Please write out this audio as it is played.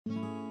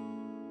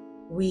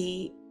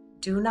We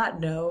do not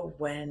know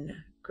when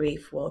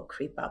grief will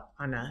creep up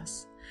on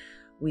us.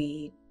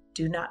 We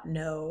do not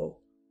know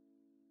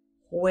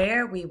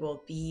where we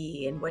will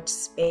be, in which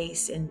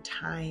space in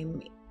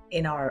time,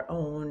 in our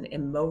own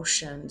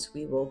emotions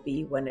we will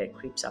be when it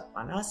creeps up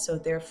on us. So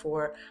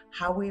therefore,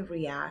 how we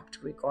react,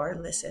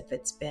 regardless if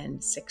it's been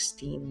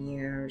 16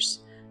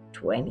 years,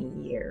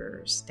 20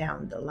 years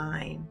down the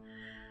line,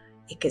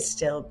 it could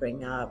still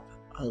bring up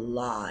a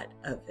lot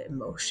of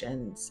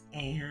emotions.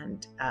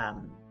 And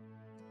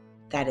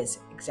that is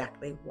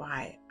exactly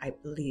why I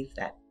believe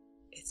that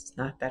it's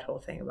not that whole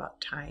thing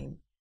about time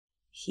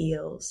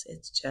heals.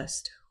 It's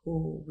just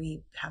who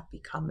we have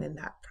become in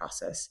that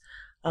process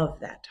of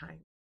that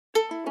time.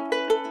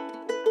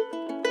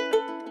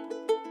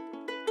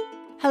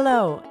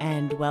 Hello,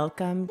 and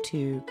welcome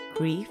to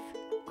Grief,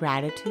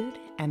 Gratitude,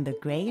 and the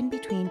Gray in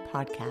Between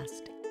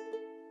podcast.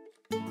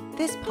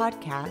 This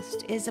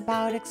podcast is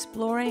about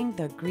exploring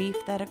the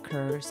grief that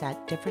occurs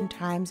at different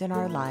times in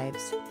our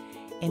lives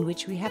in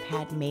which we have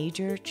had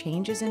major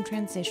changes and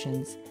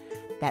transitions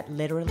that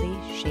literally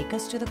shake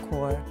us to the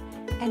core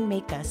and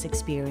make us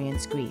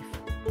experience grief.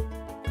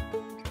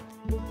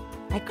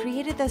 I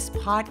created this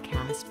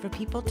podcast for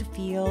people to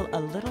feel a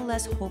little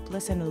less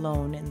hopeless and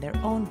alone in their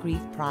own grief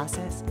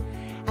process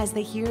as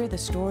they hear the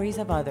stories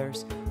of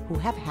others who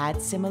have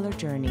had similar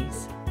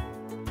journeys.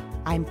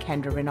 I'm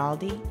Kendra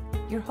Rinaldi,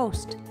 your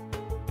host.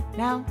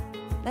 Now,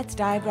 let's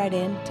dive right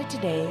into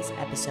today's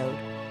episode.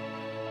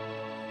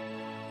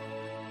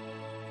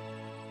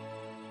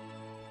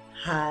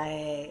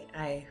 Hi,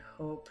 I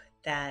hope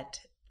that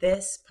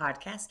this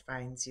podcast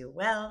finds you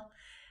well.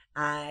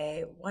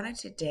 I wanted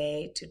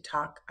today to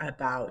talk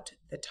about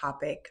the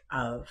topic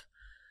of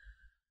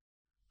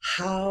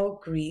how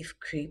grief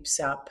creeps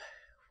up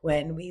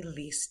when we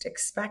least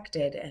expect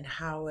it and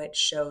how it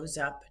shows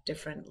up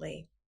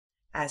differently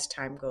as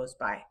time goes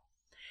by.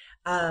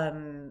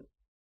 You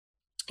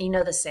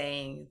know the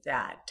saying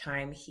that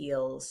time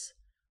heals.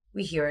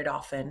 We hear it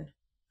often,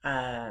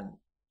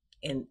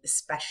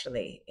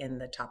 especially in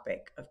the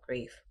topic of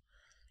grief.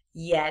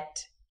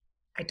 Yet,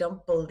 I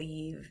don't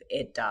believe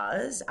it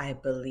does. I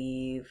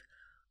believe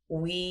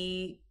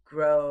we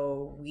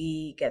grow,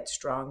 we get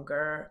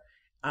stronger,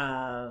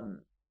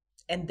 and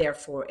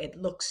therefore it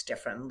looks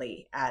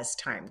differently as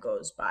time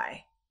goes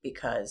by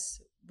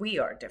because we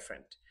are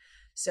different.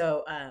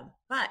 So,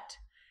 but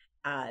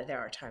there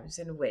are times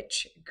in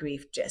which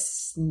grief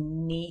just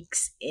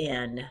sneaks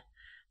in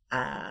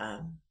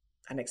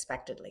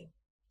unexpectedly.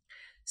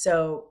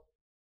 So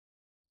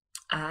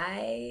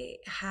I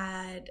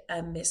had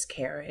a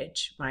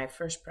miscarriage, my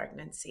first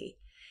pregnancy,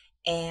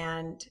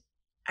 and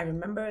I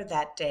remember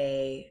that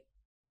day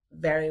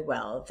very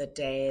well, the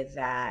day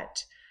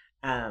that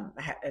I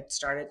had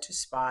started to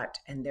spot,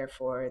 and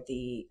therefore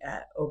the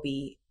OB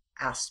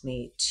asked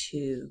me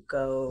to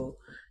go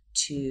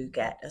to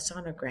get a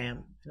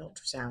sonogram, an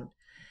ultrasound.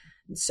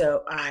 And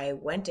so I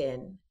went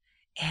in,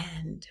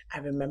 and I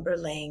remember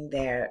laying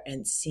there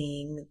and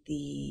seeing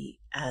the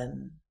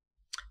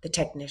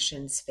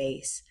technician's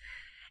face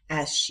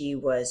as she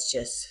was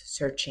just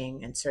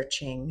searching and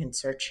searching and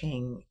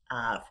searching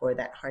for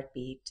that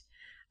heartbeat.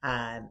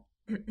 And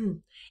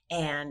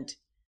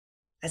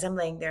as I'm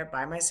laying there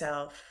by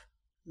myself,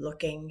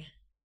 looking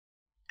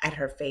at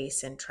her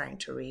face and trying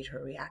to read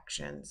her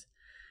reactions,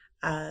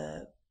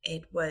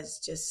 it was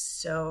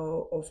just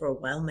so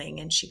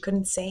overwhelming, and she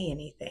couldn't say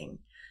anything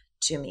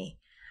to me.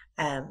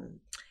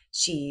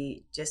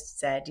 She just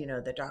said,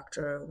 the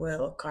doctor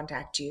will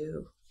contact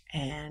you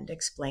and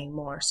explain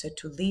more. So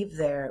to leave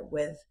there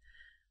with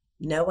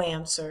no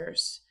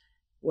answers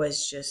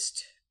was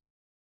just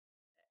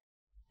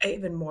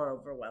even more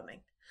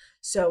overwhelming.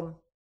 So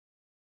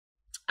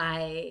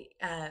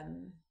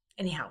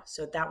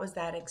so that was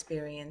that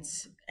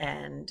experience.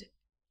 And,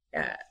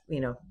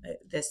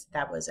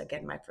 that was,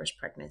 again, my first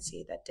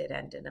pregnancy that did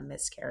end in a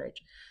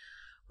miscarriage,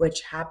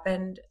 which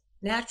happened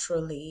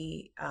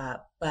naturally.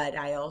 But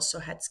I also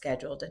had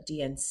scheduled a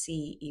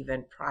DNC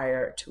even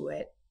prior to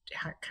it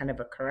kind of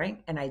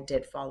occurring. And I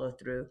did follow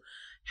through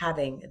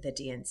having the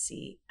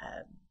DNC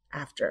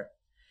after.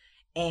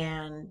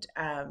 And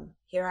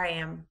here I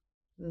am,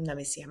 let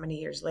me see how many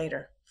years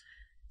later,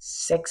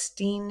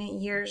 16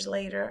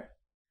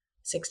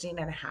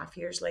 and a half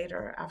years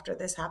later after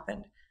this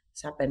happened.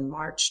 This happened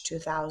March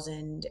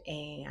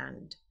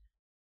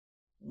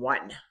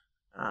 2001.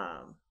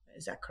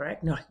 Is that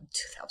correct? No,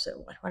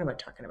 2001. What am I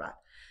talking about?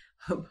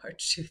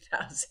 March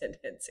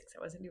 2006.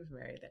 I wasn't even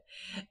married then.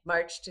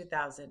 March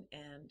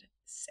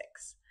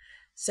 2006.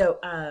 So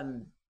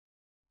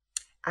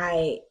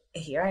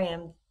here I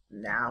am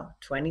now,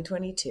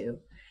 2022,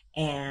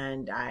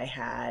 and I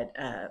had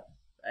a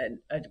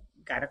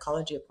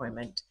gynecology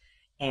appointment,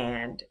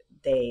 and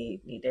they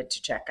needed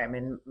to check. I'm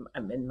in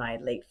my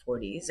late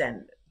 40s,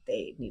 and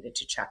they needed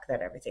to check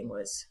that everything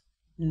was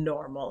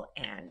normal,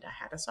 and I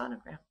had a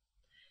sonogram.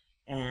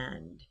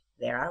 And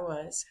there I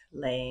was,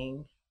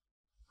 laying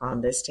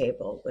on this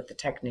table with the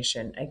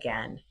technician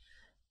again,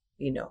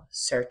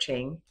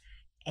 searching,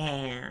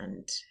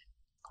 and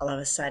all of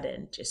a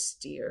sudden,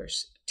 just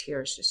tears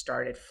just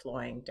started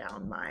flowing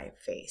down my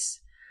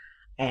face.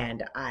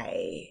 And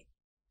I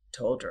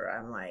told her,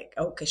 I'm like,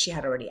 oh, because she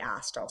had already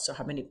asked also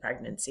how many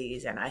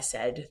pregnancies. And I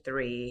said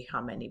 3,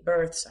 how many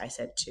births? I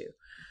said 2.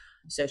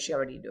 So she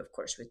already knew, of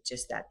course, with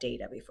just that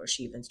data before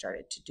she even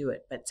started to do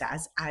it. But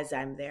as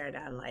I'm there and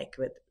I'm like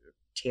with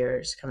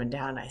tears coming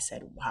down, I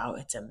said, wow,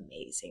 it's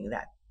amazing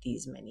that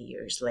these many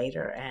years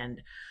later,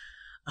 and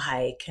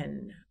I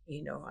can,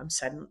 I'm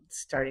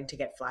starting to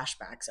get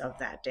flashbacks of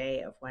that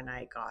day of when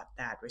I got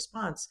that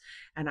response.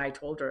 And I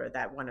told her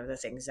that one of the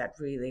things that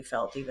really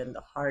felt even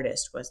the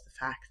hardest was the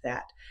fact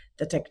that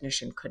the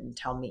technician couldn't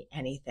tell me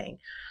anything.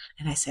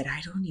 And I said,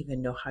 I don't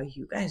even know how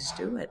you guys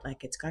do it.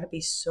 Like, it's got to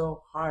be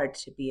so hard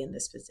to be in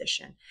this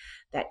position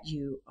that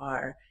you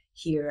are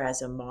here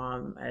as a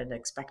mom, an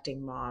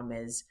expecting mom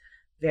is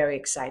very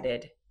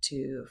excited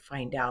to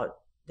find out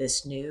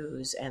this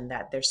news, and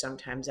that there's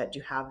sometimes that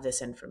you have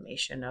this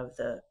information of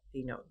the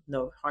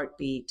no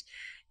heartbeat,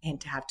 and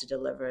to have to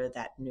deliver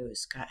that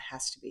news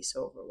has to be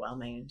so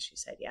overwhelming. And she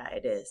said, yeah,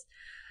 it is.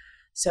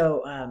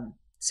 So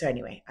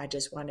anyway, I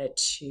just wanted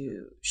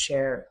to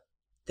share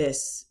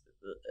this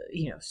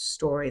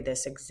story,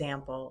 this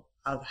example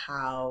of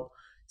how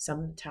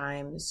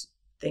sometimes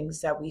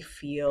things that we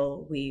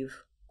feel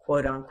we've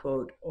quote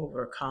unquote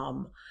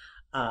overcome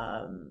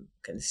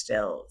can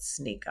still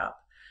sneak up.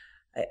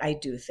 I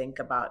do think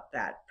about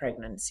that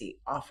pregnancy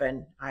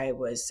often. I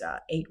was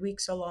 8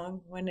 weeks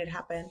along when it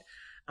happened.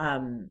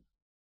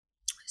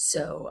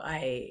 So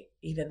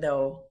even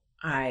though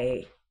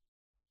I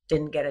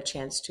didn't get a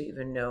chance to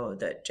even know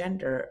the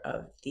gender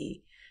of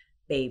the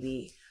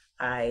baby,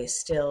 I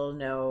still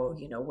know,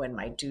 when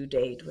my due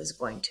date was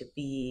going to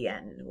be,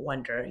 and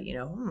wonder,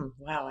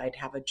 wow, I'd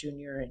have a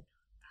junior in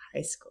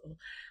high school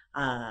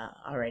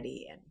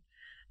already.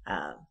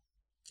 And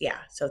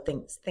so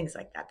things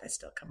like that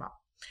still come up.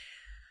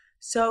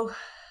 So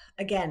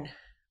again,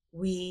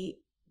 we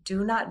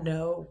do not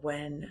know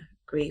when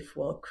grief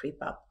will creep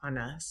up on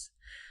us.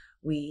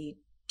 We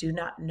do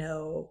not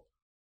know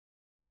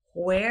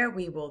where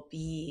we will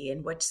be,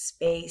 in which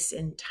space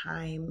in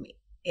time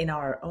in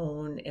our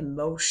own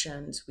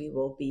emotions we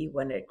will be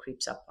when it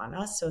creeps up on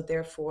us. So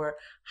therefore,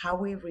 how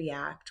we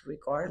react,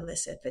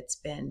 regardless if it's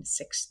been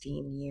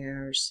 16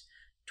 years,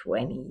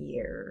 20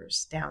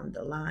 years down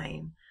the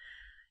line,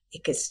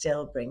 it could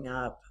still bring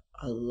up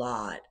a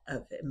lot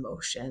of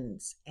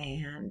emotions.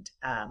 And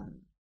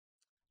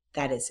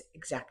that is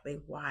exactly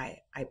why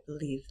I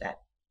believe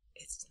that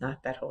it's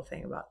not that whole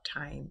thing about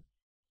time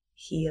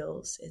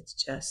heals. It's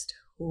just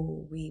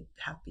who we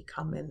have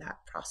become in that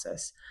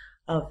process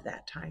of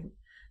that time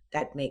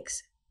that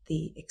makes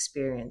the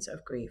experience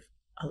of grief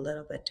a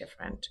little bit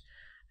different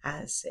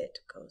as it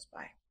goes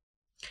by.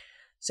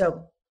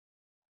 So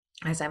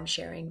as I'm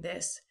sharing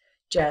this,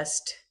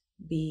 just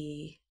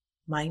be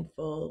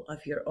mindful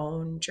of your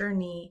own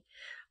journey,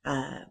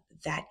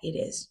 that it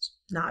is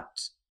not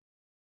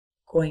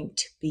going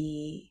to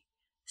be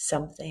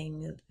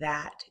something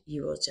that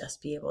you will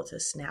just be able to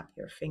snap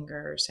your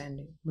fingers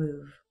and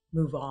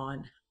move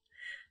on,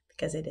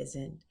 because it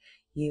isn't.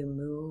 You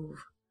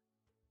move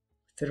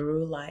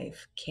through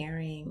life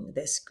carrying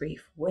this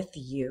grief with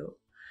you,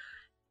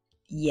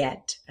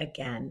 yet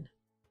again,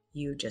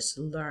 you just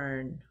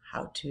learn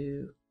how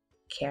to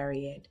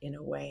carry it in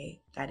a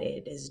way that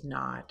it is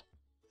not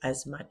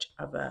as much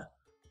of a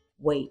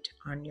weight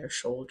on your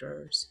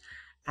shoulders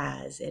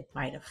as it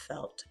might have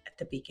felt at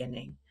the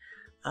beginning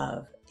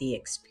of the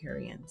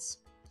experience.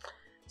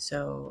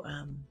 So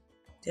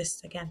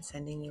just again,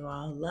 sending you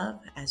all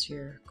love as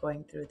you're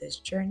going through this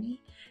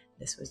journey.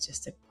 This was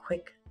just a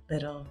quick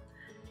little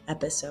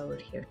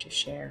episode here to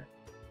share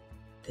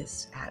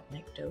this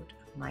anecdote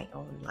of my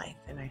own life,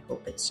 and I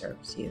hope it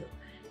serves you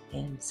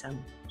in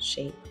some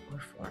shape or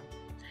form.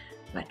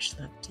 Much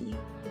love to you.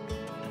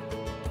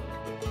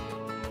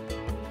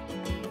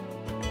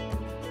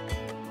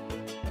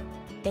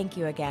 Thank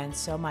you again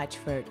so much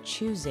for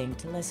choosing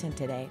to listen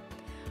today.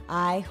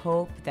 I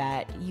hope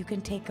that you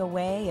can take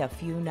away a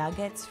few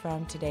nuggets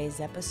from today's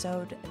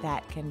episode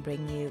that can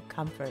bring you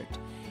comfort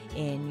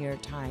in your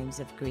times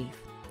of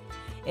grief.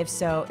 If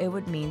so, it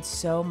would mean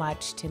so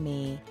much to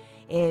me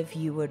if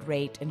you would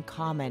rate and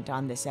comment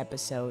on this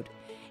episode.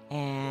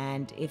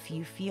 And if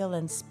you feel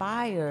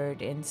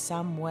inspired in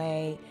some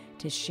way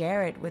to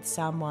share it with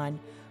someone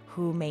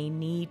who may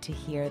need to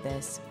hear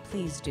this,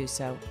 please do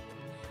so.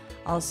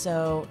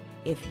 Also,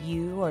 if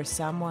you or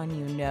someone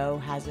you know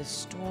has a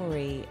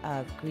story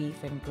of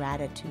grief and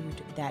gratitude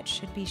that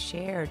should be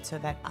shared so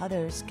that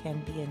others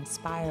can be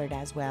inspired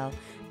as well,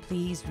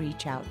 please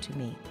reach out to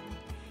me.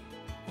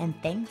 And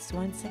thanks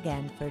once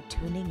again for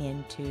tuning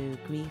in to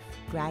Grief,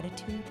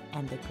 Gratitude,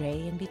 and the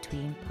Gray in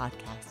Between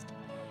podcast.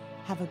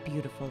 Have a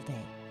beautiful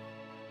day.